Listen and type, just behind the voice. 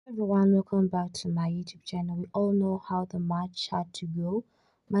Everyone, welcome back to my YouTube channel. We all know how the match had to go.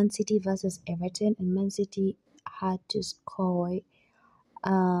 Man City versus Everton, and Man City had to score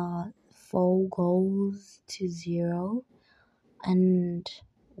 4 goals to 0. And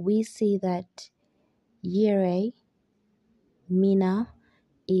we see that Yerry Mina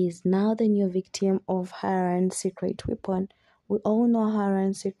is now the new victim of Haaland's secret weapon. We all know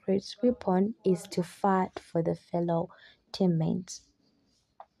Haaland's secret weapon is to fight for the fellow teammates,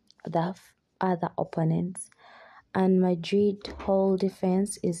 the other opponents. And Madrid whole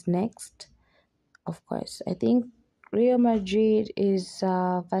defense is next. Of course, I think Real Madrid is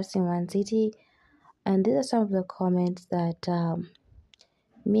versing Man City, and these are some of the comments that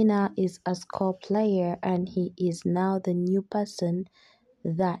Mina is a score player, and he is now the new person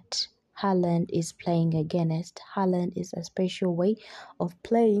that Haaland is playing against. Haaland is a special way of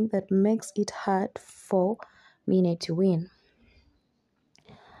playing that makes it hard for Mina to win.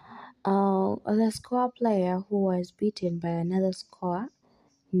 The score player who was beaten by another scorer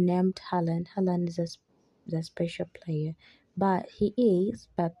named Haaland. Haaland is a special player, but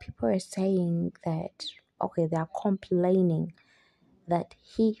people are saying that, okay, they are complaining that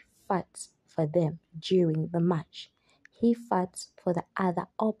he fights for them during the match. He fights for the other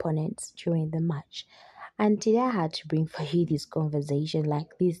opponents during the match. And today I had to bring for you this conversation,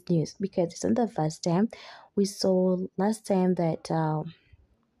 like this news, because it's not the first time. We saw last time that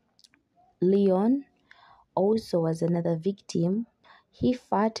Leon also was another victim. He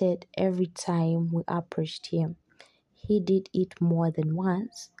farted every time we approached him. He did it more than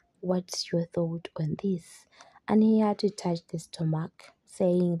once. What's your thought on this? And he had to touch the stomach,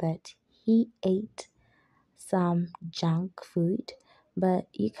 saying that he ate some junk food. But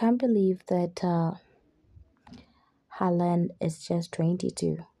you can't believe that Haaland is just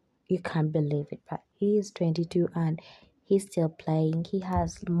 22. You can't believe it, but he is 22 and he's still playing. He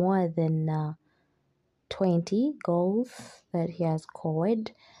has more than 20 goals that he has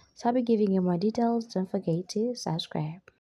scored. So I'll be giving you more details. Don't forget to subscribe.